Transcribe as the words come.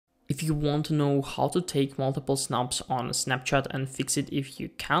If you want to know how to take multiple snaps on Snapchat and fix it if you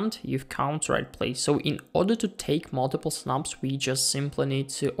can't, you've come to the right place. So in order to take multiple snaps, we just simply need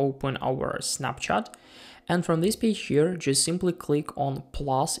to open our Snapchat. And from this page here, just simply click on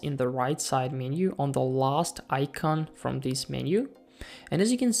plus in the right side menu on the last icon from this menu. And as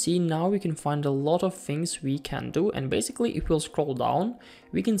you can see, now we can find a lot of things we can do. And basically, if we'll scroll down,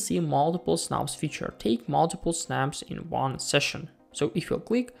 we can see multiple snaps feature. Take multiple snaps in one session. So if you'll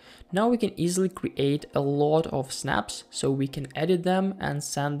click, now we can easily create a lot of snaps, so we can edit them and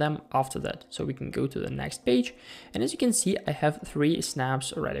send them after that. So we can go to the next page. And as you can see, I have 3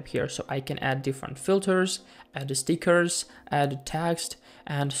 snaps right up here. So I can add different filters, add stickers, add text,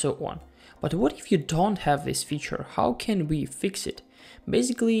 and so on. But what if you don't have this feature? How can we fix it?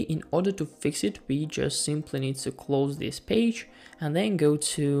 Basically, in order to fix it, we just simply need to close this page and then go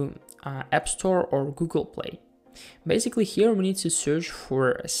to App Store or Google Play. Basically, here we need to search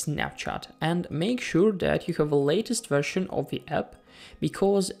for Snapchat and make sure that you have the latest version of the app,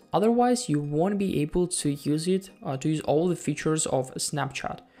 because otherwise you won't be able to use it to use all the features of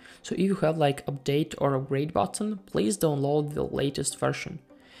Snapchat. So if you have like update or upgrade button, please download the latest version.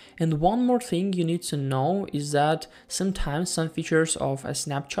 And one more thing you need to know is that sometimes some features of a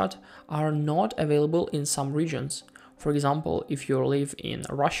Snapchat are not available in some regions. For example, if you live in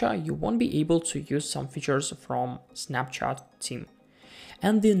Russia, you won't be able to use some features from Snapchat team.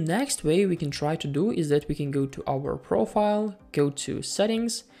 And the next way we can try to do is that we can go to our profile, go to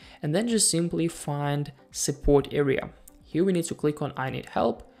settings, and then just simply find support area. Here we need to click on I need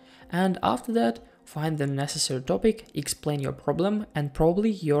help, and after that, find the necessary topic, explain your problem, and probably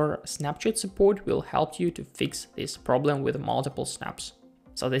your Snapchat support will help you to fix this problem with multiple snaps.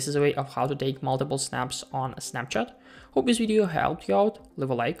 So this is a way of how to take multiple snaps on Snapchat. Hope this video helped you out. Leave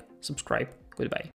a like, subscribe, goodbye.